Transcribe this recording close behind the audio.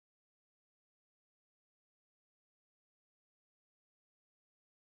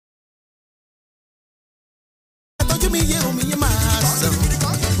mi yé omi yẹn máa sàn.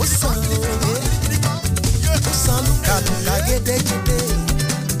 Ó sàn òwe. Ó sàn lùkàlùkà gédégédé.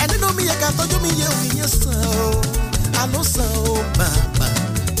 Ẹni ló mi yẹ ká tọ́jú mi yé omi yẹn sàn o. Àló sàn o bàbá.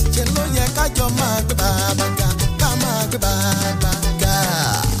 Ṣé ló yẹ kájọ máa gbé bàbá ga? Ká máa gbé bàbá ga.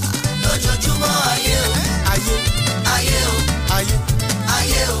 Lójoojúmọ́ ayé o. Ayé. Ayé o. Ayé.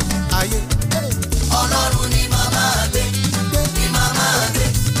 Ayé o. Ayé. Ọlọ́run ni màmá gbé. Ni màmá gbé.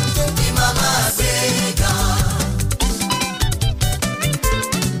 Ni màmá gbé ga.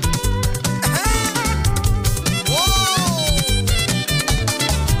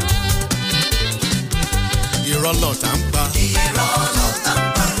 Irọ́ lọ̀tá ń pa. Irọ́ lọ̀tá ń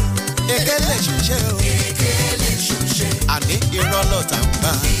pa. Èké lè ṣùṣe o. Èké lè ṣùṣe. Àní irọ́ lọ̀tá ń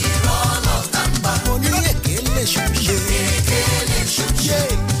pa. Irọ́ lọ̀tá ń pa. Mo ní èké lè ṣùṣe. Èké lè ṣùṣe.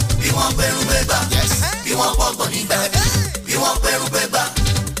 Bí wọ́n gbẹ̀rù gbẹ̀gbà. Yes. Bí wọ́n pọ̀gbọ̀n nígbà. Bí wọ́n gbẹ̀rù gbẹ̀gbà.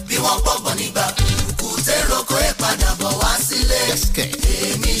 Bí wọ́n pọ̀gbọ̀n nígbà. Kùtẹ́ roko ẹ̀ padà bọ̀ wá sílé. Yes, kẹ̀.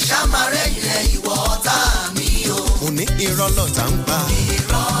 Èmi ṣàmárẹ̀yìn rẹ̀ ìwọ ọ̀tá mi o. Mo ní irọ́ lọ̀tá ń pa.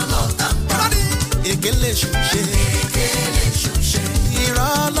 Irọ́ lọ̀tá ń pa. Èké lè ṣùṣe. Èké lè ṣùṣe. Irọ́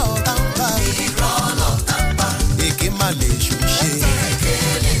lọ̀tá ń pa. Irọ́ lọ̀tá ń pa. Èké má lè ṣùṣe. Èké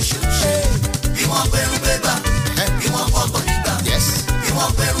lè ṣùṣe. Bí wọ́n gbẹ̀rù gbẹ̀gbà. Bí wọ́n pọ̀gbọ̀n nígbà. Yes. Bí wọ́n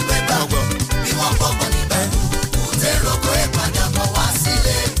gbẹ̀rù gbẹ̀gbà. Bí wọ́n pọ̀gbọ̀n nígbà. Kùtẹ́ roko ẹ̀ padà bọ̀ wá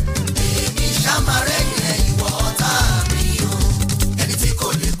sílé. Èmi ṣàmárẹ̀yìn rẹ̀ ìwọ ọ̀tá mi o. Ẹni tí kò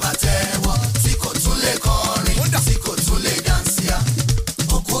lè pàtẹ́wọ́, tí kò tún lè kọrin, tí kò tún lè dáńsíá.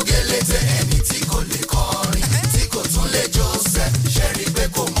 Òkú gẹlẹ́tẹ̀ ẹni tí kò lè kọrin, tí kò tún lè jósẹ̀. Ṣẹ́rí pé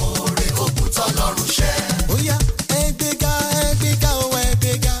kò mọ̀ọ́rẹ́, òkú tọ́lọ́run ṣẹ́. Óyá ẹgbẹ́gá ẹgbẹ́gá o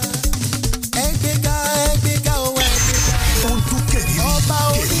ẹgbẹ́gá. Ẹgbẹ́gá ẹgbẹ́gá o ẹgbẹ́gá. Ó ń dún kẹ̀rìírí Ọba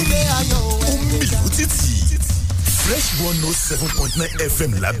onílé ayọ̀ o ó ń ẹgbẹ́gá. mìlú títì. Fresh 107.9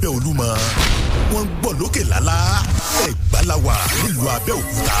 FM lábẹ́ Olúmọ. Wọ́n ń gbọ́ lókè lálá. Ẹ̀gbá la wà nílùú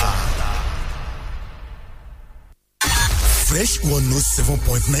Abẹ́òkúta. Fresh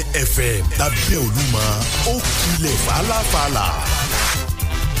 107.9 FM lábẹ́ Olúmọ. Ó kilẹ̀ fàlàfàlà.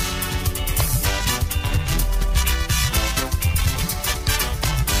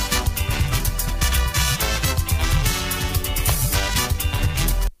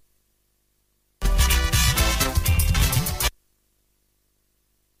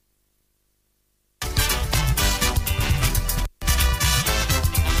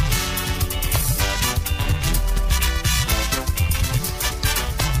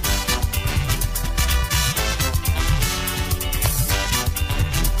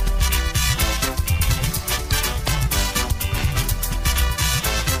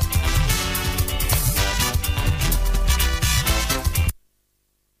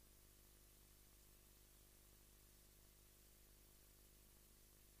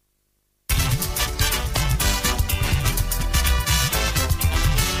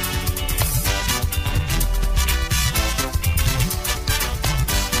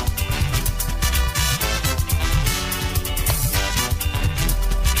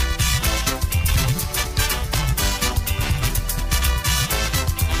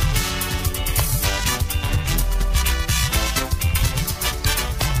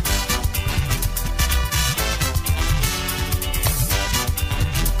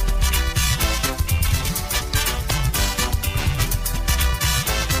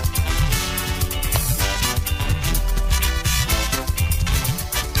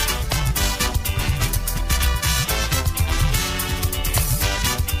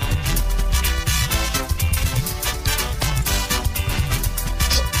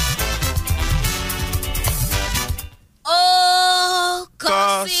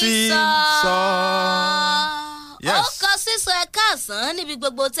 níbi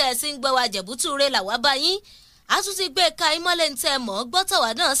gbogbo tẹ́ ẹ sì ń gbọ́ wa jẹ̀bútú rẹ̀ làwa bá yín a tún ti gbé ẹ̀ka ìmọ̀lẹ̀ ń tẹ́ ẹ mọ̀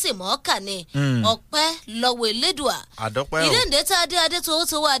gbọ́tàwá náà sì mọ̀ ọ́ kà ní ọpẹ́ lọ́wọ́ elédùà ìdéǹdé tá a dé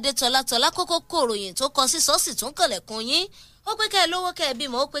adétowó adétọ́látọ́lá kókó kòròyìn tó kọ sí sọ́ọ̀sì tún kànlẹ̀kùn yín ó pé kẹ́ ẹ lówó kẹ́ ẹ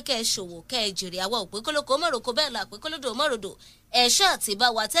bímọ ó pé kẹ́ ẹ ṣòwò kẹ́ ẹ jèrè àwa òpé kólókó mọ̀rọ̀kọ bẹ́ẹ̀ la pé kólódò mọ̀rọ̀dò ẹ̀ṣọ́ àti bá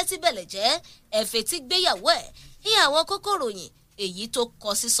wa tẹ́tí bẹ̀lẹ̀ jẹ́ ẹ̀fẹ̀ tí gbéyàwó ẹ̀ ní àwọn kókó ròyìn èyí tó kọ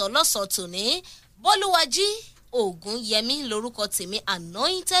sí sọ lọ́sàn-án tòní bọ́lúwájí ògúnyẹmí lórúkọ tèmi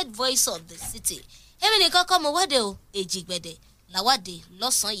anointed voice of the city èmi nìkan kọ́ mo wáde o èjìgbẹ̀dẹ̀ làwádìí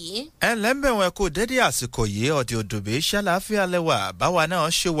lọ́sàn-án yìí. ẹ lẹ́mbẹ̀wọ̀n kò dédé àsìkò yìí ọ̀dẹ̀ òdòbí ṣàlàáfíà lẹ́wà báwa náà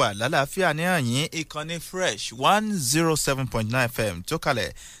ṣe wà lálàáfíà ní àyín ìkànnì fresh 107.9 fm tó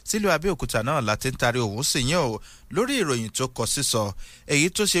kalẹ̀ sílùú abẹ́òkúta náà láti ń tarí òun sì yín o lórí ìròyìn tó kọ sísọ èyí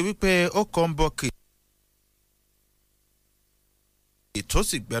tó ṣe wípé ó kàn ń bọ̀ kì tó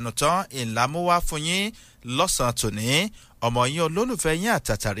sì gbẹnu tán ìlàmúwá fún yín lọ́sàn-án tòní ọmọ yín olólùfẹ́ yín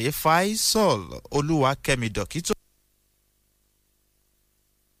àtàtàrí Faisal Olúwakẹ́mi dọ̀kítọ̀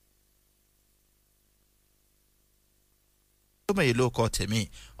mẹ́yìn ló kọ́ tèmi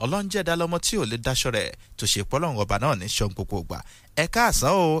ọlọ́njẹ́ dálọ́mọ tí ò lè dáṣọ rẹ̀ tó ṣe pọ́lọ́run ọba náà ní ṣan gbogbo ìgbà ẹ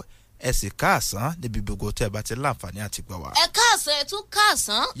káàsán o ẹ sì káàsán níbi gbogbo tẹ́ ẹ bá ti láǹfààní àti gbọ́ wa. ẹ káàsán ẹ tún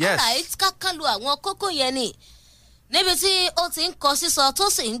káàsán alright kákàlù àwọn kókó yẹn ni níbi tí ó ti ń kọ sísọ tó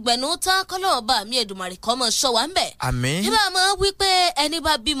sì ń gbẹnu tán kọ́lọ́ọ̀bá mi Èdùmàrè kọ́ mọ́ ṣọ́ wa ń bẹ̀. àmín. nígbà máa wí pé ẹni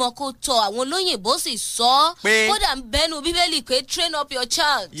bá bímọ kó tọ àwọn olóyìnbó sì sọ ọ́ kódà ń bẹnu bíbélì pé train up your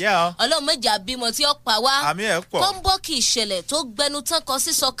child. ọlọ́run méjà bímọ tí ó pa wá. àmín ẹ̀ pọ̀. tó ń bọ́ kí ìṣẹ̀lẹ̀ tó gbẹnu tán kọ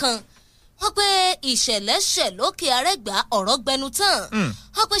sísọ kan wọ́n pé ìṣẹ̀lẹ̀ ṣẹ̀ lókè Arẹ́gbá ọ̀rọ̀ gbẹnu tán.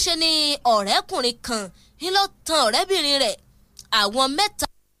 wọ́n pé ṣe ni ọ̀rẹ́kùnrin kan ń lọ tan ọ̀rẹ́bìnrin rẹ̀ àwọn mẹ́ta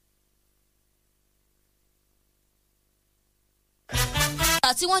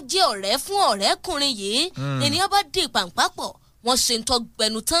tí wọ́n jẹ́ ọ̀rẹ́ fún ọ̀rẹ́kùnrin yìí ènìyàn bá dé pàǹpápọ̀ wọ́n ṣe ń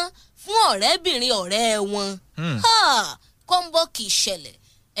tọ́gbẹnu tán fún ọ̀rẹ́bìnrin ọ̀rẹ́ wọn. kọ́ńbọ́ kì í ṣẹlẹ̀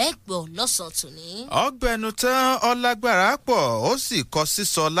ẹ gbọ́ lọ́sàn-án tòní. ọgbẹnu tán ọlágbára pọ̀ ó sì kọ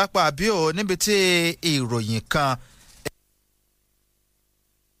sísọ lápá bí o níbi tí ìròyìn kan.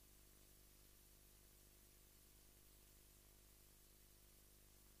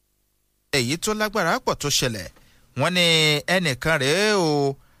 èyí tó lágbára pọ̀ tó ṣẹlẹ̀ wọ́n ní ẹnìkan rèé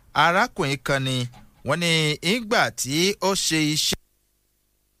o arákùnrin kan ni wọ́n ní ìgbà tí ó ṣe iṣẹ́.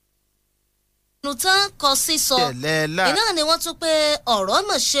 ẹnu tán kọ sísọ iná ni wọ́n tún pé ọ̀rọ̀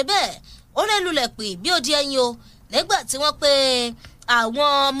mọ̀ ṣe bẹ́ẹ̀ ó lè lulẹ̀ pè bí ó di ẹyin o nígbà tí wọ́n pé àwọn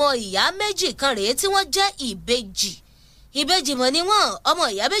ọmọ ìyá méjì kan rèé tí wọ́n jẹ́ ìbejì mọ̀ ni wọ́n ọmọ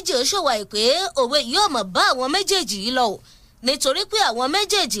ìyá méjì ó ṣòwò àìpé òwe yóò mọ̀ bá àwọn méjèèjì yìí lọ nítorí pé àwọn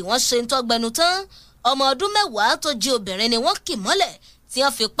méjèèjì wọ́n ṣe ń tọ́gbẹnu tán ọmọ ọdún 10 tó jí obìnrin ni wọ́n kì mọ́lẹ̀ tí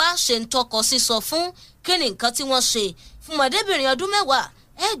wọ́n fipá ṣe ń tọkọ sísọ fún kí ni nǹkan tí wọ́n ṣe fún ọmọdébìnrin ọdún 10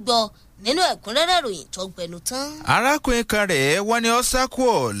 ẹ gbọ́ nínú ẹ̀kúnrẹ́rẹ́ ìròyìn tó gbẹnu tán. arákùnrin kan rèé wọ́n ní ó sá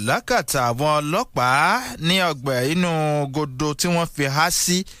kúrò lákàtà àwọn ọlọ́pàá ní ọgbà inú godo tí wọ́n fi há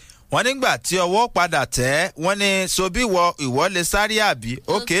sí wọ́n nígbà tí ọwọ́ padà tẹ̀ wọ́n ní sobí ìwọ lè sáré àbí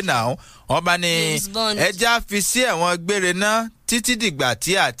òkè náà wọ́n bá ní ẹja fi sí ẹ̀wọ̀n gbére náà títí dìgbà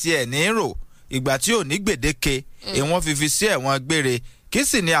tí àti ẹ̀ ní rò ìgbà tí ò ní gbèdéke ìwọ̀n fífi sí ẹ̀wọ̀n gbére kí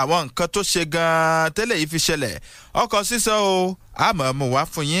sì ni àwọn nǹkan tó ṣe gan-an tẹ́lẹ̀ yìí fi ṣẹlẹ̀ ọkọ̀ sísọ o àmọ́ mo wá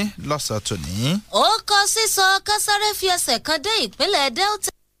fún yín lọ́sàn-án tòní. ó kọ sísọ kásáré fi ẹsẹ̀ kan dé ìpínlẹ̀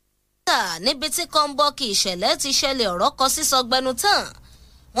Delta níbi tí kọ́ńbọ́ọ̀kì ìṣẹ̀lẹ̀ ti ṣẹlẹ̀ ọ̀rọ̀ kọ sísọ gbẹnu tán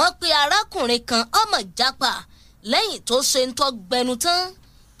wọ́n pe arákùnrin kan ọmọ jápa lẹ́yìn tó ṣe ń tọ́ gbẹnu tán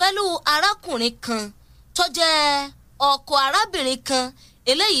pẹ̀lú arákùnrin kan tó jẹ́ ọkọ arábìnrin kan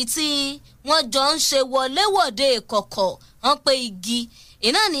eléyìí tí wọ́n jọ ń ṣe wọléwọ̀de kọ̀kọ̀ wọ́n pe igi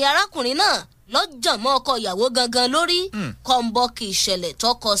iná ni arákùnrin náà lọ́jọ́ mọ́ ọkọ ìyàwó gangan lórí kọ́ńbọ́ọ̀kì ìṣẹ̀lẹ̀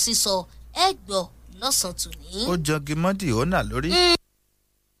tọkọ sísọ ẹ gbọ́ lọ́sàn-án tòní. ó jọgi mọ́dì ó nà lórí.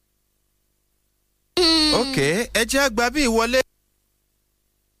 ok ẹ jẹ́ àgbà bíi wọlé.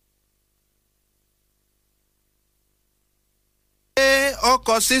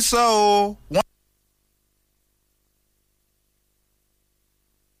 ọkọ̀ sísọ o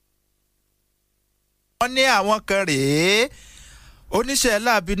wọ́n ní àwọn kan rèé oníṣẹ́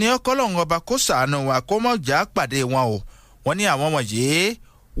láabi ní ọkọ́lọ́hún ọba kó ṣàánú wa kó mọ̀ já pàdé wọn o wọ́n ní àwọn wọ̀nyí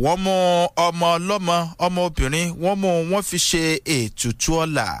wọ́n mú ọmọ ọlọ́mọ ọmọ obìnrin wọ́n fi ṣe ètùtù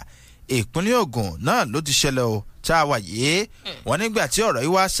ọ̀la ìpínlẹ̀ Ògùn náà ló ti ṣẹlẹ̀ o tá a wà yìí wọ́n nígbà tí ọ̀rọ̀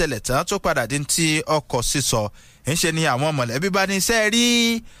yìí wá ṣẹlẹ̀ tán tó padà dín tí ọkọ̀ sísọ ńṣe ni àwọn mọ̀lẹ́bí bá ní sẹ́ẹ̀ rí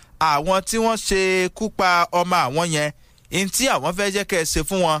àwọn tí wọ́n ṣe kú pa ọmọ àwọn yẹn ní tí àwọn fẹ́ jẹ́ kẹ́ ẹ ṣe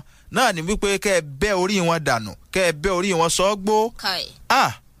fún wọn náà ní wípé kẹ́ ẹ bẹ́ orí wọn dànù kẹ́ ẹ bẹ́ orí wọn sọ gbó.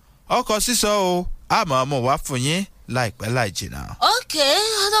 ọkọ̀ sísọ o àmọ́ ọmọ wa fún yín láìpẹ́ láì jìnnà. ok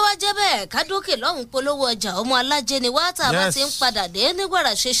ọ̀dọ́ wa jẹ́ bẹ́ẹ̀ kádókè lọ́hùn polówó ọjà ọmọ alájẹ ni wá tá a bá ti ń padà dé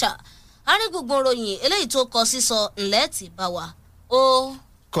nígbàrà ṣèṣà arígbùngbùn ròyìn eléyìí tó kọ sísọ ńlẹ́ ti bá wa ó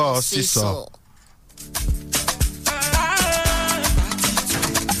kọ sísọ.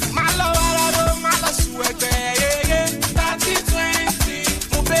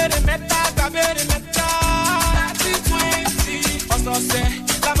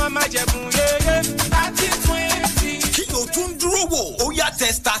 kí ló tún dúró wò ó yá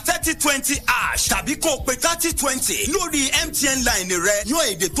testa 3020 ash tàbí kó o pe 3020 lórí MTN line rẹ yan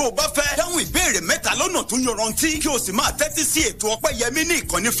èdè tó o bá fẹ́ dáhùn ìbéèrè mẹ́ta lọ́nà tó yọrantí kí o sì máa tẹ́tí sí ètò Ọpẹ́yẹmí ní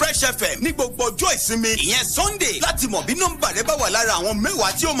ìkànnì Fresh FM ní gbogbo ọjọ́ ìsinmi ìyẹn Sunday láti mọ̀ bí nọ́mbà rẹ bá wà lára àwọn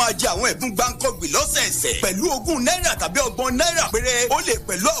mẹ́wàá tí ó máa jẹ àwọn ẹ̀bùn gbáǹkọ́gbì lọ́sẹ̀ẹsẹ̀ pẹ̀lú ₹20 tàbí £30 péré ó lè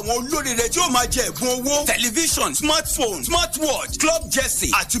pẹ̀lú àwọn olóríire tí ó máa jẹ ẹ̀bùn owó tẹlifíṣọ̀n smartphone smartwatch club jersey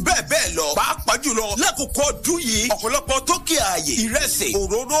àti bẹ́ẹ̀ bẹ́ẹ̀ lọ pàápàá jùlọ lákòókò ọdún yìí ọ̀pọ̀lọpọ̀ ọ̀pọ̀lọpọ̀ tókè ààyè ìrẹsì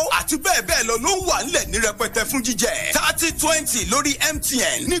òróró àti bẹ́ẹ̀ bẹ́ẹ̀ lọ ló wà nílẹ̀ ní rẹpẹtẹ fún jíjẹ 30-20 lórí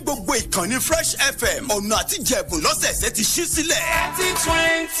MTN ní gbogbo ìkànnì Fresh FM ọ̀nà àti jẹ̀bùn lọ́sẹ̀ẹ̀sẹ̀ ti ṣí sílẹ̀.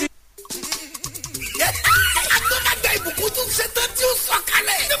 30-20. Agbọ́dàgbà ìbùkún tún ṣe tán tí ó sọ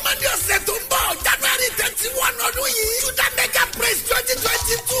kalẹ̀. Ní Mọ́ndé ọ̀sẹ̀ tó ń bọ̀, January 31 ọdún yìí. Judah Mega Praise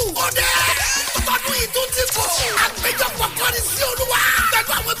 2022. Ó dẹ́. Ọdún yìí tún ti kọ̀. Àpéjọpọ̀ kọrin sí Olúwa.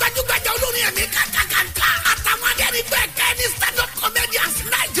 Pẹ̀lú àwọn gbajúgbajà olórin ẹ̀mí kàkàkàkà. Àtàwọn adẹ́rìn bẹ́ẹ̀ kẹ́ ní stand-up comedians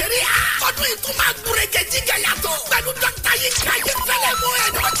Nàìjíríà. Ọdún yìí tún máa gbúrege jíjẹ yàtọ̀. Pẹ̀lú Dr. Yinka Ayéfẹ́lẹ́ mú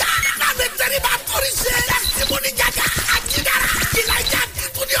ẹ̀dọ́jà. Lábẹ́ tẹríba torí ṣe. Testimony Jaga. Àjídára. Ìlàjà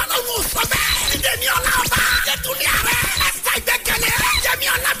Títúndí Ọlọ́run sọ bẹ́ẹ̀. Ìdèmí ọlá ọba. Yẹtùní ààrẹ. Ẹ̀sà ìgbẹ́kẹ̀lé. Jẹ́mi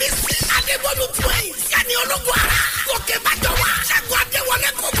Ọlábísí. Adébólú Twins. Yẹ́nì ológun ara. Gòkè Bàjọ́wà. Ṣẹ́gun Adéwọlé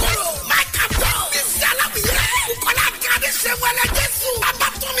Kòkòrò. Máìkà Bọ̀. Bísí Alábìyẹ. Bukola Gade Ṣẹ́wọ́lẹ̀ Jésù.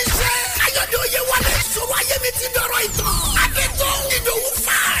 Babatunmi ṣe. Káyọ̀dé Oyèwọlé. Ìṣòro ayé mi ti dọ̀rọ̀ ìtàn. Adétò. Ìdòwú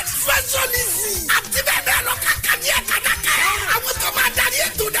Fad. Fẹ́sọ̀lìsì. Àti bẹ́ẹ̀ bẹ́ẹ̀ lọ kàkàdí ẹ̀ kàdákẹ́. Àwọn tó máa darí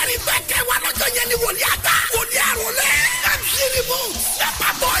ètò darí bẹ́ẹ̀kẹ́ wa lọ́jọ́ yẹn ni wòlíì àgbà. Wòlíì àròlé. MC Remote. Peppa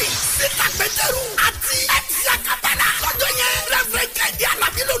Boy. Sita Gbẹdẹrù. Àti MC Akabala. Lọ́jọ́ yẹn. Reverend Kẹ́hìndé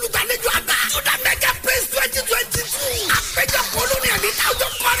Alábí lolùgbàlejò àgbà. Judah Mega Praise 2022. Àpéjọpọ̀ olórin ẹ̀mí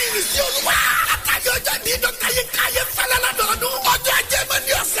táwọn kọrin ní sí Olúwa. Látàrí ọjọ́ ní Dr. Yinka Ayéfẹ́lẹ́ lọ́dọọdún. Ọjọ́ Ajé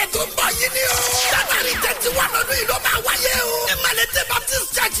Monday ọ̀sẹ̀ tó ń bọ̀ yìí ni o. January 31 ọdún yìí ló máa wáyé o. Ìmọ̀lẹ́tẹ̀ Baptist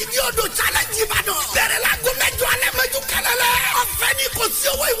Church ní Odò Challenge Ìbàdàn. Bẹ̀rẹ̀ láago 8 alẹ́ mọ́jú kẹlẹ́lẹ́. Ọ̀fẹ́ ni kò sí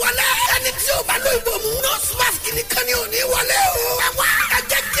owó ìwọlé. Ẹni tí ó bá lo ìbomú. Nọ́ọ̀sì máàsì nìkan ni ò ní wọlé o. Ẹ wá ẹ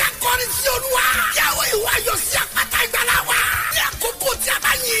jẹ́ kí a kọrin sí Olúwa. Yàwó ìwà yọ sí àpáta ìgbàlá wa. Ní àkókò tí a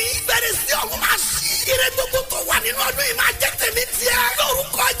bá yìn. Bẹ̀rẹ̀ sí ọ̀hún máa ṣí. Ire gbogbo tó wà nínú ọdún yìí máa jẹ́ tèmi tiẹ̀.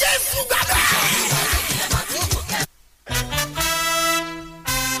 Lórúkọ Jésù gbàgbẹ́.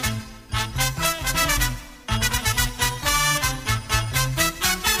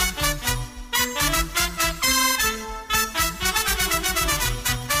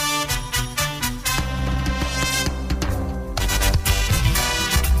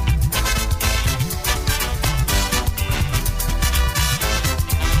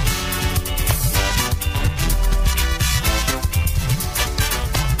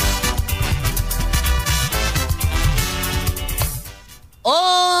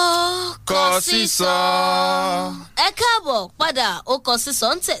 sísọ. ẹ káàbọ̀ padà ó kọ sísọ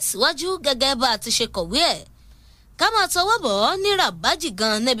ń tẹ̀síwájú gẹ́gẹ́ bá a ti ṣe kọ̀wé ẹ̀. ká máa tọwọ́ bọ̀ ọ́ ní ràbájì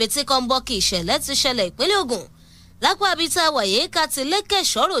gan níbi tí kọ́ńbọ́ọ̀kì ìṣẹ̀lẹ̀ ti ṣẹlẹ̀ ìpínlẹ̀ Ògùn lápá abita wàyé ká ti lékè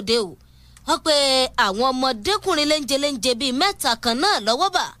sọ́ròde o. wọ́n pe àwọn ọmọdékùnrin léńjeléńje bíi mẹ́ta kan náà lọ́wọ́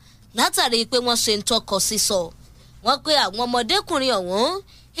bà látàrí pé wọ́n ṣe ń tọkọ sísọ. wọ́n pe àwọn ọmọdékùnrin ọ̀hún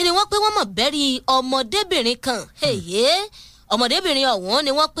ni wọ́n pé wọ́n mọ̀ bẹ́rí ọmọdébìnrin kan. ọmọdébìnrin ọ̀hún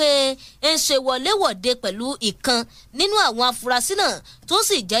ni wọ́n pé ń ṣe wọléwọ̀de pẹ̀lú ìkan nínú àwọn afurasí náà tó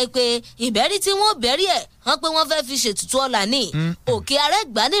sì jẹ́ pé ìbẹ́rí tí wọ́n bẹ́rí ẹ̀ wọ́n pé wọ́n fẹ́ẹ́ fi ṣètùtù ọ̀la ní òkè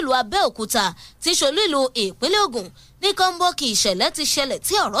Arẹ́gbá nílùú Abẹ́òkúta tí ṣolú ìlú ìpínlẹ̀ Ògùn ní kọ́ńbọ́ọ̀kì ìṣẹ̀lẹ̀ ti ṣẹlẹ̀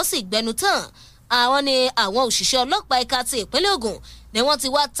tí ọ̀rọ̀ sì gbẹnu tán. àwọn ni àwọn òṣìṣẹ́ ọlọ́pàá ẹ̀ka ti ìpínlẹ̀ Ògùn ni wọ́n ti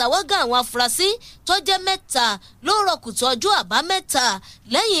wá tàwọ́gà àwọn afurasí tó jẹ́ 3 lóòrọ̀ kùtù ọjọ́ àbámẹ́ta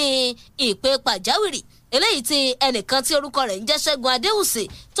lẹ́yìn ìpè pàjáwìrì eléyìí tí ẹnìkan tí orúkọ rẹ̀ ń jẹ́ Ṣẹ́gun Adéwùsì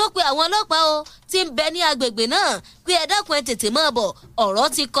tó pe àwọn ọlọ́pàá o tí ń bẹ ní agbègbè náà pé ẹ dákun ẹ tètè máa bọ̀ ọ̀rọ̀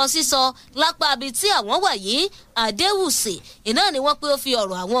ti kọ sísọ lápá ibi tí àwọn wà yìí. Adéwùsì iná ni wọ́n pé ó fi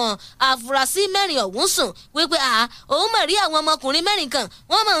ọ̀rọ̀ àwọn afurasí 4 ọ̀hún sùn wípé òun mọ̀ rí àwọn ọmọkùnrin 4 kan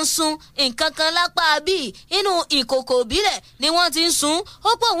wọ́n máa ń sun nǹkan kan lápá bíi inú ìkòkò òbílẹ̀ ni wọ́n ti ń sun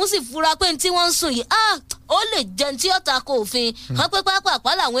ó pé òun sì fura pé tí wọ́n ń sun yìí ó lè jẹun tí ó ta ko òfin wọ́n pé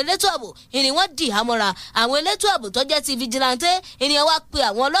pápá làwọn elétò ààbò ìní wọ́n dì hámọ́ra àwọn elétò ààbò tó jẹ́ ti vigilante ènìyàn wá pe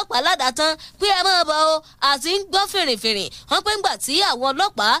àwọn ọlọ́pàá ládàá tán pé ẹ máa bọ̀ o àti ń gbọ́ fèrèfèrè wọ́n pé ńgbà tí àwọn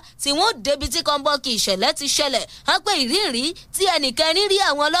ọlọ́pàá tí wọ́n débi tí kọ́ńbọ́ọ̀kì ìṣẹ̀lẹ̀ ti ṣẹlẹ̀ wọ́n pé ìrírí tí ẹnìkẹ́ni rí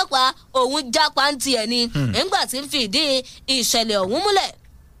àwọn ọlọ́pàá òun já pàǹtí ẹ̀ ni ńgbà tí ń fi ìdí ìṣẹ̀lẹ̀ ọ̀hún múlẹ̀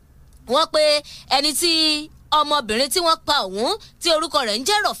wọ́n pé ẹni tí ọmọbìnrin tí wọ́n pa òun tí orúkọ rẹ̀ ń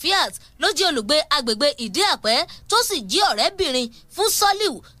jẹ́ Rọ̀fíàt ló jẹ́ olùgbé agbègbè Ìdí Àpẹ́ tó sì jí ọ̀rẹ́bìnrin fún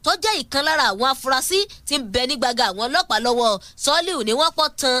Sọ́líù tó jẹ́ ìkan lára àwọn afurasí tí ń bẹ ní gbàgà àwọn ọlọ́pàá lọ́wọ́. Sọ́líù ni wọ́n pọ̀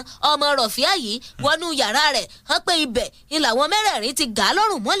tan ọmọ Rọ̀fíà yìí wọnú yàrá rẹ̀ hàn pé ibẹ̀ ni làwọn mẹ́rẹ̀ẹ̀rin ti gà á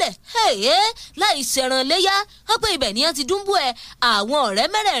lọ́rùn mọ́lẹ̀ láì ṣẹran léyà hàn pé ibẹ̀ ni wọ́n ti dúnbú ẹ̀ àwọn ọ̀rẹ́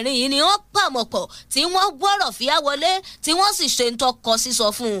mẹ́rẹ̀ẹ̀rin yìí ni wọ́n pàmò pọ̀ tí wọ́n gbọ́ Rọ̀fíà wọlé tí wọ́n sì ṣe ń tọkọ sísọ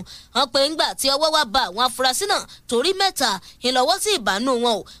fún un hàn pé ńgbà tí ọwọ́ wá ba àwọn afurasí náà torí 3 ìlọ́wọ́ sí ìbánú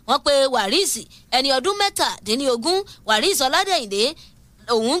wọn o wọ́n pe Wàrísì ẹni ọdún 17 Wàrísì Ọládẹ̀yìndé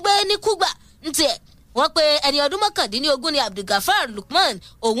òun gbé ní Kúgbà ntìẹ̀ wọ́n pe ẹni ọdún 19 ni Abdulgafar Lukman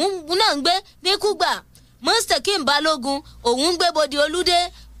òun náà ń gbé ní Kúgbà Mustekin Balógun òun ń gbé bodi Olúdé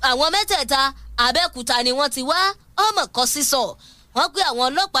àwọn mẹ́tẹ̀ẹ̀ta Abẹ́òkúta ni wọ́n ti wá ọmọ kan sísọ wọ́n pé àwọn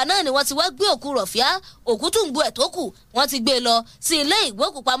ọlọ́pàá náà ni wọ́n ti wá gbé òkú Rọ̀fíà Òkútùngbù ẹ̀ tó kù wọ́n ti gbé lọ sí ilé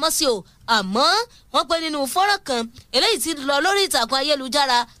ìgbókùpamọ́sí o àmọ́ wọ́n pé nínú fọ́nrán kan eléyìí ti lọ lórí ìtàkùn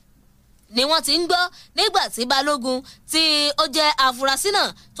ayélujára ni wọ́n ti ń gbọ́ nígbà tí Balógun tí ó jẹ́ afurasí náà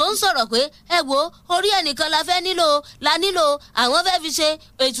tó ń sọ̀rọ̀ pé ẹ wo orí ẹnìkan la fẹ́ nílò àwọn fẹ́ fi ṣe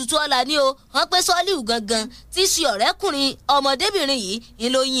ètùtù ọ̀la ni o wọ́n pé Sọ́líù gangan tí ṣe ọ̀rẹ́kùnrin ọmọdébìnrin yìí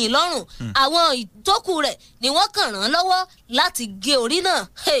ìlòyìn lọ́rùn àwọn ìtókù rẹ̀ ni wọ́n kàn rán lọ́wọ́ láti gé orí náà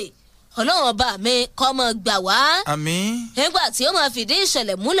Ọlọ́run ọba mi kó máa gbà wá. Àmín. nígbà tí ó máa fìdí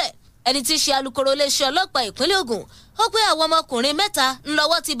ìṣẹ̀lẹ̀ múlẹ̀ ẹni tí í ṣe alukoro iléeṣẹ́ ọlọ́pàá ìpínlẹ̀ Ògùn ó pé àwọn ọmọkùnrin mẹ́ta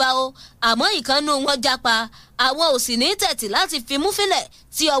ńlọ́wọ́ ti bá o àmọ́ ìkànnù wọn jápa àwọn ò sì ní tẹ̀tì láti fi mú fílẹ̀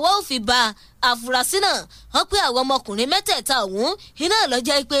tí ọwọ́ ò fi bá àfúrásì náà wọ́n pé àwọn ọmọkùnrin mẹ́tẹ̀ẹ̀ta ọ̀hún iná ló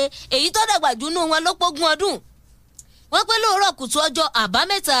jẹ́ pé èyí tó dàgbà jù nù wọn ló pógún ọdún wọ́n pé lóòrọ̀ kùtù ọjọ́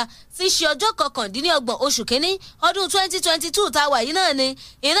àbámẹ́ta tí í ṣe ọjọ́ 29 oṣù kínní ọdún 2022 tá a wà yìí náà ni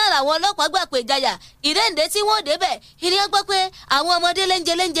iná làwọn ọlọ́pàá gbà pé ìjayà ìrẹ́ǹdẹ́ tí wọ́n débẹ̀ ìní wọ́n gbọ́ pé àwọn ọmọdé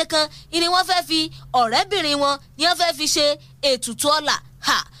léńjẹ kan ìní wọ́n fẹ́ fi ọ̀rẹ́bìnrin wọn ni wọ́n fẹ́ fi ṣe ètùtù ọ̀la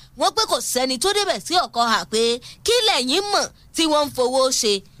wọ́n pé kò sẹ́ni tó débẹ̀ sí ọ̀kan hà pé kí lẹ́yìn mọ̀ tí wọ́n ń fowó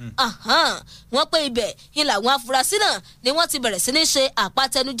ṣe wọ́n pé ibẹ̀ ni làwọn afurasí náà ni wọ́n ti bẹ̀rẹ̀ sí ní ṣe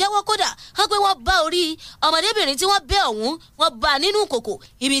àpatẹnujẹ́wọ́ kódà wọ́n pé wọ́n bá orí ọmọdébìnrin tí wọ́n bẹ́ ọ̀hún wọ́n bá nínú kòkò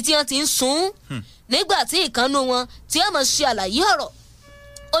ibi tí wọ́n ti ń sùn nígbà tí ìkànnù wọn tí wọ́n mọ̀ ṣe àlàyé ọ̀rọ̀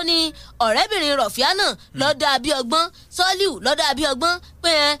ó ní ọ̀rẹ́bìnrin Rọ̀fíà náà lọ́dà bí ọgbọ́n Sọ́líù lọ́dà bí ọgbọ́n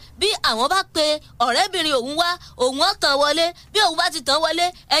pé bí àwọn bá pe ọ̀rẹ́bìnrin òun wá òun ó tàn wọlé bí òun bá ti tàn wọlé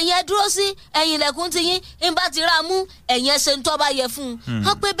ẹ̀yin ẹ dúró sí ẹ̀yin ilẹ̀kùn ti yín ń bá ti ra mú ẹ̀yin ẹ ṣe ń tọ́ bá yẹ fún un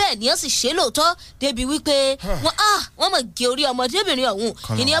wọ́n pé bẹ́ẹ̀ ni ó sì ṣe lóòótọ́ débi wípé wọ́n mọ̀ gé orí ọmọdébìnrin ọ̀hún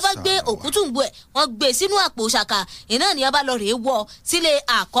ìníyàn bá gbé Òkútùngbù ẹ̀ wọ́n gbé sínú àpò ṣàkà iná ni wọ́n bá lọ rèé wọ sílé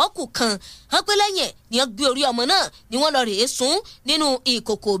àkọ́kù kan wọ́n pé lẹ́yìn ẹ̀ ni wọ́n gbé orí ọmọ náà ni wọ́n lọ rèé sùn nínú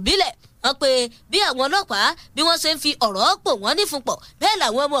ìkòkò bílẹ̀ wọ́n pé bí àwọn ọlọ́pàá bí wọ́n ṣe ń fi ọ̀rọ̀ pò wọ́n nífunpọ̀ bẹ́ẹ̀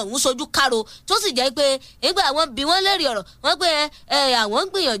làwọn ọmọ ọ̀hún sojú káro tó sì jẹ́ pé nígbà àwọn bí wọ́n lérí ọ̀rọ̀ wọ́n pé àwọn ń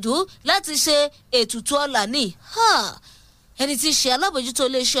gbìyànjú láti ṣe ètùtù ọ̀la ní ẹni tí í ṣe alábòjútó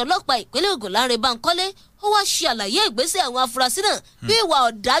iléeṣẹ́ ọlọ́pàá ìpínlẹ̀ Ògùn Lánrè Bánkọ́lé ó wá ṣe àlàyé ìgbésẹ̀ àwọn afurasí náà bí ìwà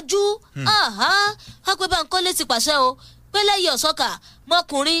ọ̀dájú wọ́n pé Bánkọ́lé ti pàṣẹ o pé lẹ́yìn ọ̀sọ́kà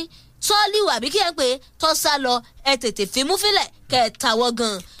mọkùnrin Sọ́líù àbí kí ẹ pé tó sá lọ ẹ tètè fimú fílẹ̀ kẹtàwọ́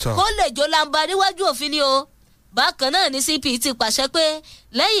gan kó lè jó lamba níwájú òfin ni o bákan náà ní CP ti pàṣẹ pé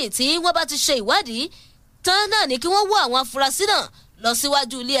lẹ́yìn tí wọ́n bá ti ṣe ìwádìí tán náà ni kí wọ́n wọ́ àwọn afurasí náà lọ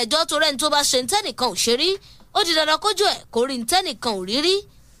síwájú ilé ẹjọ́ tó rẹ́ni tó bá ṣe ntẹ́nìkan ò ṣe rí ó di dandan kójú ẹ̀ kó rí ntẹ́nìkan ò rí rí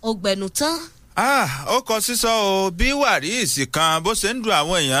ó gbẹ̀nù tán. ó kọ sísọ o bí wàríìsì kan bó ṣe ń dùn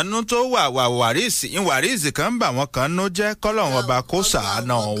àwọn èèyàn nú tó wà wàríìsì kan ń bà wọ́n kan nú jẹ́ kọ́lọ́run ọba kó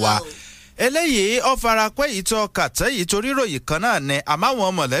ṣàánú wa eléyìí ó farapẹ́ yìí tó kàtẹ́ yìí torí ròyìn kan náà ni àmọ́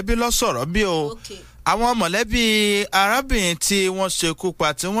àwọn mọ̀lẹ́bí ló sọ̀rọ̀ bí o àwọn mọ̀lẹ́bí arábìnrin tí wọ́n ṣekú pa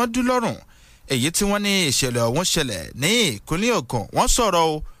tí wọ́n dú lọ́rùn èyí tí wọ́n ní ìṣẹ̀lẹ̀ ọ̀hún ṣẹlẹ̀ ní ìpínlẹ̀ Ògùn wọ́n sọ̀rọ̀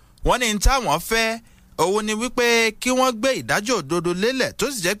o wọ́n ní táwọn fẹ́ òun ni wípé kí wọ́n gbé ìdájọ́ òdodo lélẹ̀ tó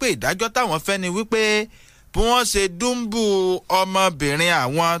sì jẹ́ pé ìdájọ́ táwọn fẹ́ ni wípé bí wọ́n ṣe dúnbù ọmọbìnrin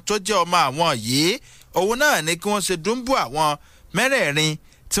àwọn tó jẹ́ ọmọ àwọn yìí òun náà ni kí wọ́n ṣe dúnbù àwọn mẹ́rẹ̀ẹ̀rin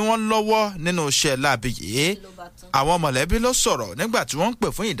tí wọ́n lọ́wọ́ nínú iṣẹ́ láabi yìí àwọn mọ̀lẹ́bí ló sọ̀rọ̀ nígbà tí wọ́n ń pè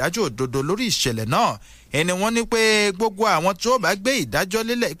fún ìdájọ́ òdodo lórí ìṣẹ̀lẹ̀ náà ẹni wọ́n ní pé gbogbo àwọn tí ó bá gbé ìdájọ́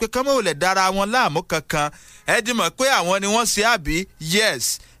lélẹ̀ pé kọ́mọ́ ò lè dára wọn láàmú kankan ẹ dì mọ̀ pé àwọn ni wọ́n ṣe àbí yes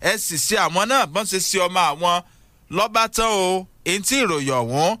ẹ sì ṣe àwọn náà bọ́n ṣe ṣe ọmọ àwọn lọ́ba tán o èyí tí ìròyìn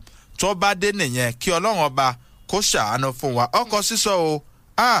ọ̀hún tó bá dé nìyẹn kí Ọlọ́run ọba kó ṣàánú fún wa ọkọ̀ sísọ o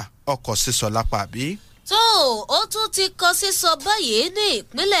ọkọ̀ sísọ lápá àbí. tó ó tún ti kọ sísọ báyìí ní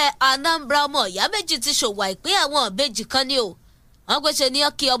ìpínlẹ̀ Anambra ọmọ ìyá méjì ti ṣòwò àìpé àwọn ìbejì kan ni o wọ́n gbéṣe ní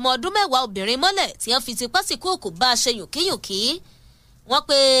ọkì ọmọ ọdún 10 obìnrin mọ́lẹ̀ tí wọ́n fi tipá sí kóòkù bá a ṣe yùnkíyùnkí wọ́n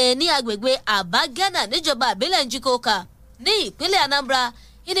pe ní agbègbè Abagana níjọba àbílẹ̀ Njikoka ní ìpínlẹ̀ Anambra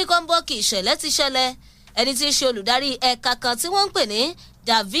ìníkànbọ́ọ̀kì ìṣẹ̀lẹ̀ ti ṣẹlẹ̀ ẹni tí í ṣe olùdarí ẹ̀ka kan tí wọ́n ń pè ní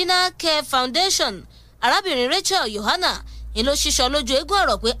Davina Care Foundation arábìnrin Rachel Yohana ni ló ṣíṣọ lójú eégún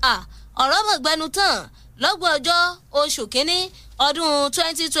ọ̀rọ̀ pé ọ̀rọ̀ mọ̀gbẹ́nu tán lọ́gbọ̀n ọjọ́ oṣù kínní ọdún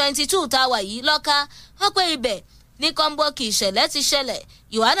 2022 tá a wà yìí lọ́ka wọ́n pé ibẹ̀ ní kọ́ńbọ́ọ̀kì ìṣẹ̀lẹ̀ ti ṣẹlẹ̀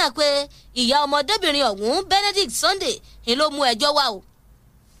Yohana pé ìyá ọmọdébìnrin ọ̀hún Benedict Sunday ni ló mú ẹjọ́ wá o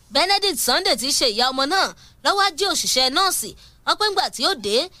Benedict Sunday ti ṣe ìyá ọmọ náà lọ́wọ́ jẹ́ òṣìṣẹ́ nọ́ọ̀sì wọ́n pé ńgbà tí ó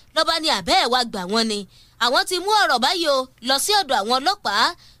dé lọ́ba ní àbẹ́ ẹ̀ wá gbà wọ́n ni àwọn ti mú ọ̀rọ̀ báyìí o lọ sí ọ̀dọ̀ àwọn ọlọ́pàá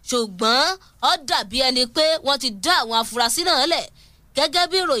ṣùgbọ́n ó dàbí ẹni pé wọ́n ti dá àwọn afurasí náà lẹ̀ gẹ́gẹ́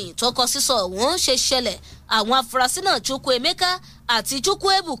bí ìròyìn tó kọ sísọ ọ̀hún ṣe ṣẹlẹ̀ àwọn afurasí náà Chukwuemeka àti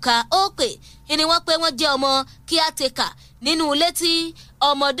Chukwuebuka Okpe ni wọ́n pé wọ́n jẹ́ ọmọ kíátẹ́kà nínú ilé tí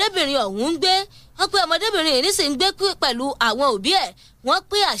ọmọdébìnrin ọ̀hún ń gbé wọ́n pé ọmọdébìnrin yìí sì ń gbé pẹ̀lú àwọn òbí ẹ̀ wọ́n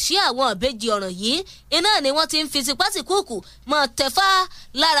pé àṣì àwọn ìbejì ọ̀ràn yìí iná ni wọ́n ti ń fi tipátìkúùkù mọ́ tẹ̀fá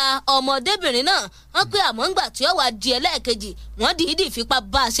lára ọmọdébìnrin náà wọ́n pé àmọ́ ńgbà tí ó wá di ẹlẹ́ẹ̀kejì wọ́n dìídì fipá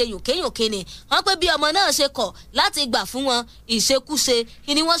bá a ṣe yùnkéyùnké ni wọ́n pé bí ọmọ náà ṣe kọ̀ láti gbà fún wọn ìṣekúṣe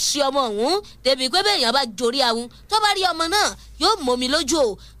ni wọ́n ṣe ọmọ ọ̀hún débi pé bẹ́ẹ̀yàn bá jorí ahun tó bá rí ọmọ náà yóò mọ̀mí lójú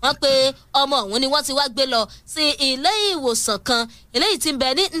o wọ́n pé ọmọ ọ̀hún ni wọ́n ti wá gbé lọ sí ilé ìwòsàn kan eléyìí tí ń bẹ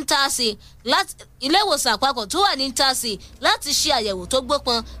ní Ntasi láti ilé ìwòsàn àpapọ̀ tó wà ní Ntasi láti ṣe àyẹ̀wò tó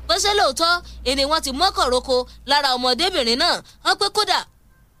gbópọn pé ṣé lóòótọ́ ni wọ́n ti mọ́kànróko lára ọmọdébìnrin náà wọ́n pé kódà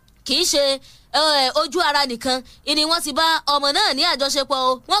kì í ṣe ojú ara nìkan ni wọ́n ti bá ọmọ náà ní àjọṣepọ̀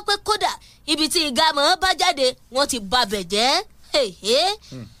o wọ́n pé kódà ibi tí ìgàmọ̀ bá jáde wọ́n ti babẹ̀ jẹ́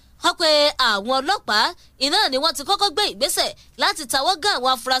wọ́n pe àwọn ọlọ́pàá iná ni wọ́n ti kọ́kọ́ gbé ìgbésẹ̀ láti tawọ́ gán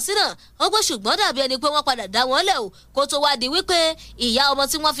àwọn afurasí náà wọ́n pé ṣùgbọ́n dàbí ẹni pé wọ́n padà dá wọn lẹ̀ o kó tó wá di wípé ìyá ọmọ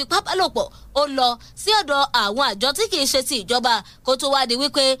tí wọ́n fi pápá lò pọ̀ ó lọ sí ọ̀dọ̀ àwọn àjọ tí kìí ṣe ti ìjọba kó tó wá di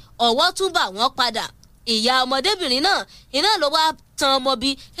wípé ọwọ́ tún bà wọ́n padà ìyá ọmọdébìnrin náà iná ló wá tan ọmọ bí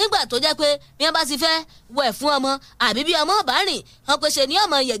nígbà tó jẹ́ pé bí wọ́n bá ti fẹ́ wẹ̀ fún ọmọ àbí bí ọmọ bá rìn wọ́n pe ṣe ní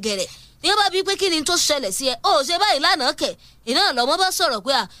ọmọ yẹ̀gẹ̀rẹ̀ ní wọ́n bá bí pé kí ni tó ṣẹlẹ̀ sí ẹ ó ṣe báyìí lánàá kẹ̀ iná lọ́mọ bá sọ̀rọ̀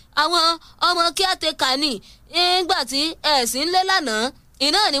pé àwọn ọmọ kí á tẹ kà ní nígbà tí ẹ̀sìn lé lánàá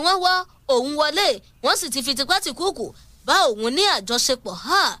iná ni wọ́n wọ́ òun wọlé wọ́n sì ti fi tipátìkúùkù bá òun ní àjọṣepọ̀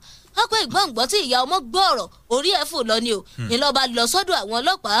wọ́n pé ìgbọ̀ngbọ́n tí ìyá ọmọ gbọ́ ọ̀rọ̀ orí ẹ̀ fò lọ ni o ìlọba lọ sọ́dọ̀ àwọn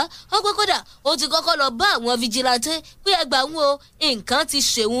ọlọ́pàá wọ́n pé kódà ó ti kọ́kọ́ lọ bá àwọn fijilantẹ́ pé ẹgbà ń wo nǹkan ti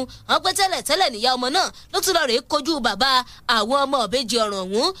ṣèwọ̀n wọ́n pé tẹ́lẹ̀ níyà ọmọ náà ló tún lọ rèé kojú bàbá àwọn ọmọ ìbejì ọ̀ràn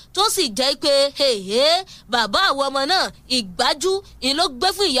ọ̀hún tó sì jẹ́ pé bàbá àwọn ọmọ náà ìgbájú ló gbé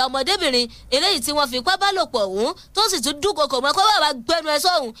fún ìyá ọmọdébìnrin eléyìí tí wọ́n fi ipá bá lò pọ̀ ọ̀hún tó sì tún dúnkokò mọ́ kó bàbá gbẹnu ẹ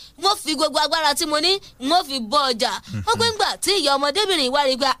sọ́hùn wọ́n fi gbogbo agbára tí mo ní wọ́n fi bọ́ ọjà wọ́n pé ńgbà tí ìyá ọmọdébìnrin wá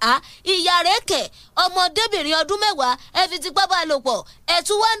rí gbà ìyá rẹ̀ kẹ̀ ọmọdébìnrin ọdún mẹ́wàá ẹ fi tipá bá lò pọ̀ ẹ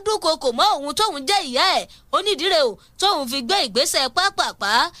tún wá ń dúnkokò mọ́ òun tóun jẹ́ ìyá ẹ̀ onídìíre o tóun fi gbé ìgbésẹ̀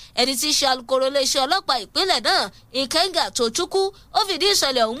pápápá ẹni tí í ṣe alukoro iléeṣẹ́ ọlọ́pàá ìpínlẹ̀ náà Ikenga Tochukwu ó fìdí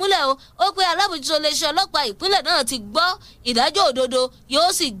ìṣẹ̀lẹ̀ ọ̀hún múlẹ̀ o ó pé alábòjútó iléeṣẹ́ ọlọ́pàá ìpínlẹ̀ náà ti gbọ́ ìdájọ́ òdodo yóò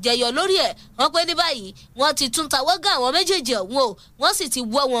sì jẹyọ lórí ẹ̀ wọ́n pé ní báyìí wọ́n ti tún tawọ́ gán àwọn méjèèjì ọ̀hún o wọ́n sì ti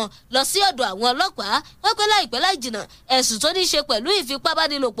wọ́ wọn lọ sí ọ̀dọ̀ àwọn ọlọ́pàá wọ́n pé láìpẹ́ láì jìnnà ẹ̀sùn tó ní í ṣe pẹ̀lú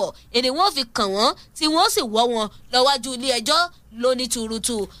ìfipábánilòpọ̀ èdè wọn fi kàn wọ́n tí wọ́n sì wọ́ wọn lọ́wájú ilé ẹjọ́ lóní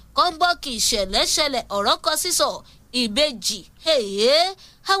tuurutu kọ́ńbọ́ọ̀kì ìṣẹ̀lẹ̀ ọ̀rọ̀ kọ sísọ ìbejì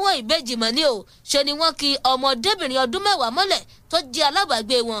àwọn ìbejì mọ̀ ní o ṣe ni wọ́n kí ọmọdébìnrin ọdún mẹ́wàá mọ́lẹ̀ tó jẹ́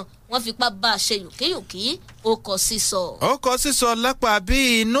alábàágbé wọn wọ́n fipá bá a ṣe yùnkíyùnkí ó kọ sísọ. ó kọ sísọ lápá bí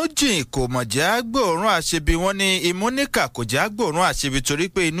inú jìn kò mọ̀ jẹ́ àgbòrún àṣebi wọn ni imú níkà kò jẹ́ àgbòrún àṣebi torí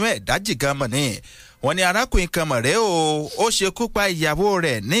pé inú ẹ̀ dájì gan mọ̀ ní wọ́n ní arákùnrin kan mọ̀rẹ́ o ó ṣekú pa ìyàwó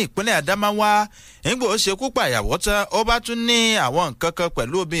rẹ̀ ní ìpínlẹ̀ Adamawa nígbà ó ṣekú pa ìyàwó tán ó bá tún ní àwọn nǹkan kan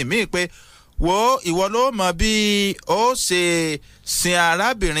pẹ̀lú obìnrin míì pé wo ìwọ ló mọ̀ bí ó ṣe sin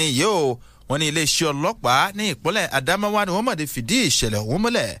arábìnrin yìí o wọ́n ní iléeṣẹ́ ọlọ́pàá ní ìpínlẹ̀ Adamawa ni wọ́n mọ̀dé fìdí ìṣẹ̀lẹ̀ ọ̀hún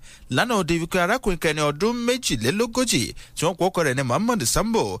múlẹ̀ lánàá òde wípé arákùnrin kan ní ọdún 32 tí wọ́n kọ́kọ́ rẹ̀ ní Muhammad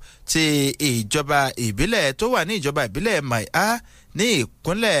Sambo ti ìjọba ìbílẹ̀ tó wà ní ìjọba ìbílẹ̀ Maiha ní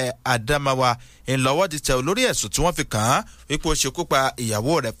ìpínlẹ̀ Adamawa ìlọ́wọ́ ti tẹ̀ olórí ẹ̀sùn tí wọ́n fi kàn án wípé ó ṣekú pa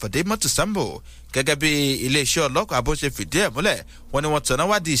ìyàwó rẹ̀ Fadimatu Sambo gẹ́gẹ́ bí iléeṣẹ́ ọlọ́pàá bó ṣe fìdí ẹ̀ múlẹ̀ wọ́n ní wọ́n tẹ̀ná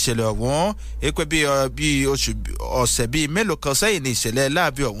wádìí ìṣẹ̀lẹ̀ ọ̀hún pé bí ọ̀sẹ̀ bíi mélòó kan sẹ́yìn ní ìṣẹ̀lẹ̀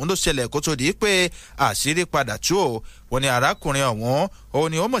láabi ọ̀hún ló ṣẹlẹ̀ kó tó di pé àṣírí padà tú o wọ́n ní arákùnrin ọ̀hún òun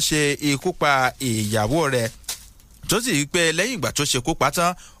ni ó mọ̀ ṣe ikú pa ìyàwó rẹ̀ tó sì rí pé lẹ́yìn ìgbà tó ṣekú pa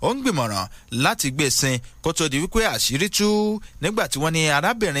tán ó ń gbìmọ̀ràn láti gbé sin kó tó di wípé àṣírí tú nígbà tí wọ́n ní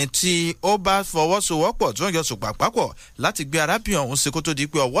arábìnrin tí ó bá fọwọ́sowọ́pọ̀ tí wọ́n yọ sùpà papọ̀ láti gbé arábìnrin ọ̀hún sí kó tó di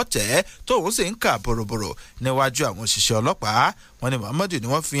pé ọwọ́ tẹ̀ ẹ́ tóun sì ń kà bòròbòrò níwájú àwọn òṣìṣẹ́ ọlọ́pàá wọ́n ní Muhammadu ni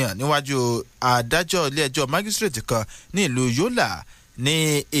wọ́n fi hàn níwájú adájọ́ ilé ẹjọ́ mágísírèètì kan ní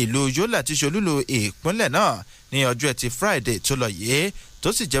ìlú Yola tí ṣolúlu ìpínlẹ̀ náà ní ọjọ́ ẹtì Friday tó lọ yìí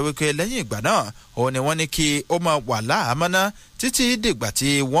tó sì jẹ́ wípé lẹ́yìn ìgbà náà òun ni wọ́n ní kí ó máa wà láhàámọ́ ná títí dìgbà tí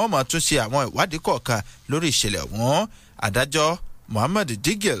wọ́n máa tún ṣe àwọn ìwádìí kọ̀ọ̀kan lórí ìṣẹ̀lẹ̀ ọ̀hún adájọ́ Muhammad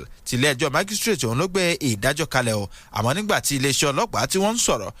Digil tilé ẹjọ́ magistrate òun ló gbé ìdájọ́ kalẹ̀ o àmọ́ nígbà tí iléeṣẹ́ ọlọ́pàá tí wọ́n ń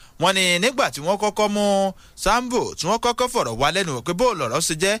sọ̀rọ̀ wọ́n ní nígbà tí wọ́n kọ́kọ́ mú Sambo tí wọ́n kọ́kọ́ fọ̀rọ̀ wá lẹ́nu wò pé bó lọ̀rọ̀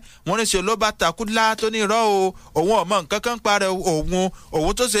ṣe jẹ́ wọ́n ní ṣe ló bá takú lá tó ní irọ́ o òun ọmọ nǹkan kan parẹ́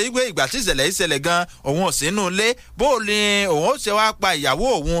òun tó ṣe wípé ìgbà tí ìṣẹ̀lẹ̀ ìṣẹ̀lẹ̀ gan òun ò sínú ilé bó ní òun ó ṣe wá pa ìyàwó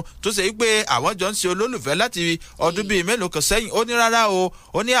òun tó ṣe wípé àwọn jọ ń ṣe olólùfẹ́ láti ọdún bíi mélòó kan sẹ́yìn ó ní rárá o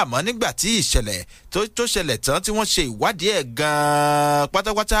ó ní àmọ́ nígbà tí ìṣẹ̀lẹ̀ tó ṣẹlẹ̀ tán tí wọ́n ṣe ìwádìí ẹ̀ gan-an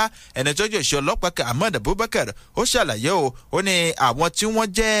pátápátá ẹni tó jẹ́ ìṣẹ́ ọlọ́pàá Ahmed Abubakar ó ṣàlàyé o ó ní àwọn tí wọ́n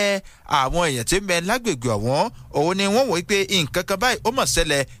jẹ́ àwọn èèyàn tí ń bẹ lágbègbè ọ̀wọ́n òun ni wọ́n wò pé nǹkan kan báyìí ó mọ̀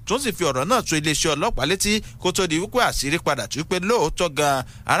ṣẹlẹ̀ tó sì fi ọ̀rọ̀ náà tó iléeṣẹ́ ọlọ́pàá létí kó tó di wípé àṣírí padà tó pé lóòótọ́ gan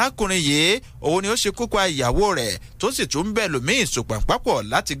arákùnrin yìí òun ni ó ṣe kókó ìyàwó rẹ̀ tó sì tún bẹ̀ lómìn ìsopàpapọ̀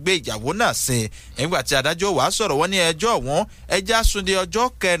láti gbé ìyàwó náà sin nígbà tí adájọ́ wàá sọ̀rọ̀ wọ́n ní ẹjọ́ ọ̀hún ẹjá súnde ọjọ́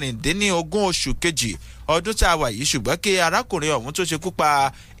 16 oṣù kejì ọdún tá a wà yìí ṣùgbọ́n kí arákùnrin ọ̀hún tó ṣekú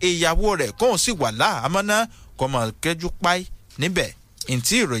pa ìyàwó rẹ̀ kóun sì wà láhàámọ́ náà kó mọ̀ kẹ́jú páì níbẹ̀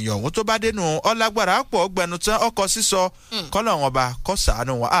ntí ìròyìn ọ̀hún tó bá dénú ọlágbára pọ̀ gbẹnu tán ọkọ̀ sísọ kọ́lọ̀ wọn bá kọ́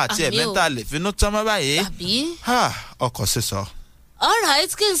sàánú wọn àti ẹ̀mẹ́ta lè finú tán mọ́ báyìí ọkọ̀ sísọ.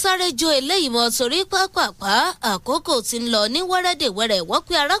 alright kí n sáré jo eléyìí mọ́ torí pápápá àkókò tí ń lọ ní wẹ́rẹ́dẹ̀wẹ́rẹ́ wọ́n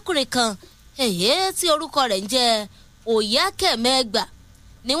pe arákùnrin kan tí orúkọ rẹ̀ ń jẹ́ Oyakemegba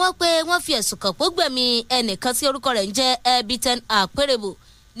ni wọ́n pé wọ́n fi ẹ̀sùn kàn pé gbẹ̀mí ẹnìkan tí orúkọ rẹ̀ ń jẹ́ Ebiten Akperebu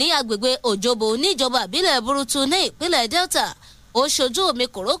ní agbègbè Òjòbó níjọba àbílẹ̀ Burutu ní ìpínlẹ̀ Delta ó ṣojú omi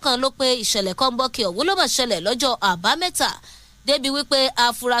kòró kan ló pé ìṣẹ̀lẹ̀ kan bọ́kì ọ̀hún ló mọ̀ ṣẹlẹ̀ lọ́jọ́ àbámẹ́ta débi wípé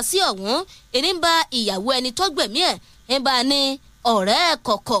afurasí ọ̀hún ìní ń bá ìyàwó ẹni tó gbẹ̀mí ẹ̀ ń bá ní ọ̀rẹ́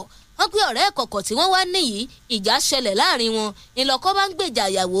kọ̀kọ̀ wọ́n pé ọ̀rẹ́ kọ̀kọ̀ tí wọ́n wá níyì ìjà ṣẹlẹ̀ láàrin wọn ìlọ́kọ́ bá ń gbèjà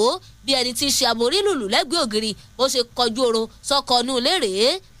ìyàwó bí ẹni tí ń ṣe àmórí lùlù lẹ́gbẹ̀ẹ́ ògiri bó ṣe kọjú oro sọ́kọ inú ilé rèé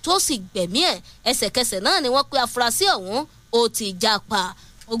tó sì gbẹ̀mí ẹ̀ ẹsẹ̀kẹsẹ̀ náà ni wọ́n pe afurasí ọ̀hún ó ti já pa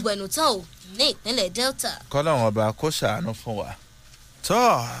ògbẹ̀nù tán ò ní ìpínlẹ̀ Delta. kọ́lọ́run ọba kó ṣàánú fún wa tọ́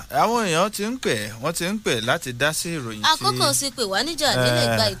àwọn èèyàn ti ń pè wọ́n ti ń pè láti dá sí ìròyìn tí. àkókò sí pé wà níjà nílẹ̀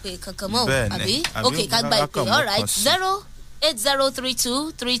gba ìpè kankan mọ́ àbí òkè ká gba ìpè alright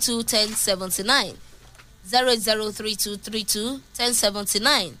 08032321079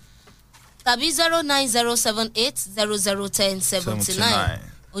 08032321079 tàbí 09078001079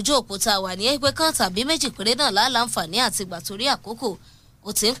 ojú òpó tá a wà ní ẹgbẹ́ kan tàbí méjì péré náà láǹfààní àti ìgbà torí àkókò ó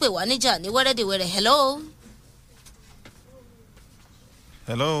ti ń pè wá níjà ní wẹ́rẹ́dẹ̀wẹ́rẹ́ hello.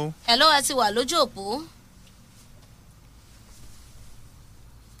 hello ẹ ti wà lójú òpó.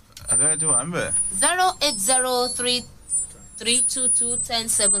 ẹ ti wà ń bẹ̀.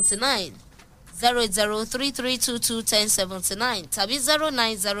 08033221079 08033221079 tàbí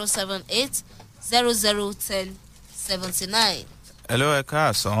 09078001079. hello ẹ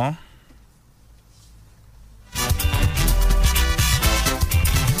káàsán.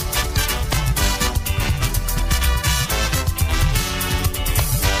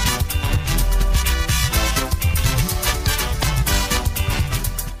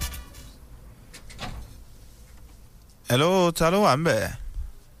 hello ta ló wà ń bẹ̀?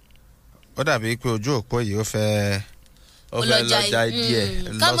 ó dàbí pé ojú òpó yìí ó fẹ́ lọ́jà díẹ̀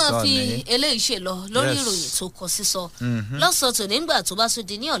lọ́sàn-án ní. ká máa fi eléyìí ṣe lọ lórí ìròyìn tó kọ sísọ lọ́sàn-án tó nígbà tó bá tún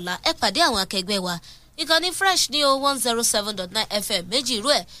di ní ọ̀la ẹ pàdé àwọn akẹgbẹ́ wa ìkànnì fresh ní 107.9 FM méjì irú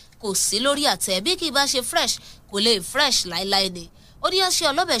ẹ̀ kò sí lórí àtẹ bí kì í bá ṣe fresh kò lè fresh láéláé ni ó ní ọṣẹ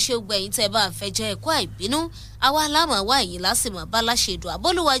ọlọ́bẹ̀ ṣe gbẹ̀yìn tẹ́ bá fẹ́ jẹ́ ẹ̀kọ́ àìbínú àwa aláàmọ̀ wá èyí lásìmọ̀ bá láṣẹ èdò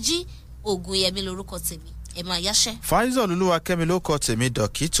àbólúwájí Ògúnyẹmí lórúkọ tèmi ẹ máa yáṣẹ́. Faisal Olúwakẹ́mi ló kọ tèmi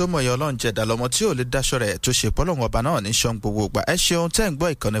dọ̀kí tó mọ̀ ẹ̀yọ́ ọlọ́run jẹ̀dá lọ́mọ tí ò lè dáṣọ rẹ̀ tó ṣe pọ́lọ́hún ọba náà ní sọ́n gbogbo ìgbà ẹ ṣeun tẹ́ ń gbọ́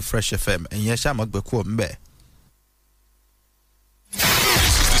ìkànnì Fresh FM ẹ̀yin ẹ ṣáà mọ́ gbé kú òun bẹ́ẹ̀.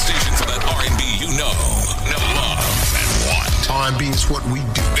 This is the station for that R&B you know, love and want. R&B is what we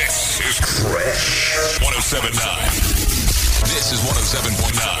do. This is Fresh 107.9. This is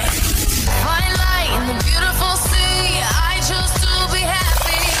 107.9. Fine light in the beautiful sea. I choose to be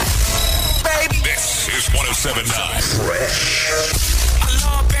happy. Baby, this is 107.9. Fresh. I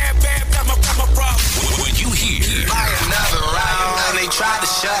love bad, when you hear another round, they tried to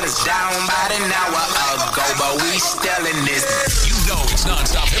shut us down about an hour ago, but we still in this. You know it's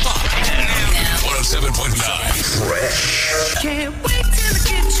non-stop hip-hop. 107.9. Fresh. Can't wait till I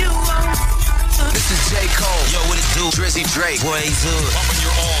get you on. This is J. Cole. Yo, what it do? Drizzy Drake. Boy, he's hood. Bumping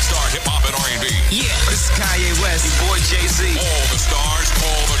your all-star hip-hop and R&B. Yeah. This is Kanye West. Your boy Jay-Z. All the stars,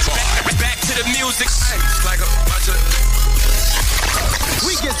 all the tribe. Back to the music. Like a bunch of...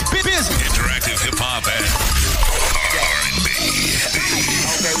 We get busy. Interactive hip-hop and R&B.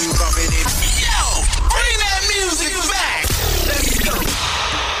 Okay, we bumping it. Yo, bring that music back.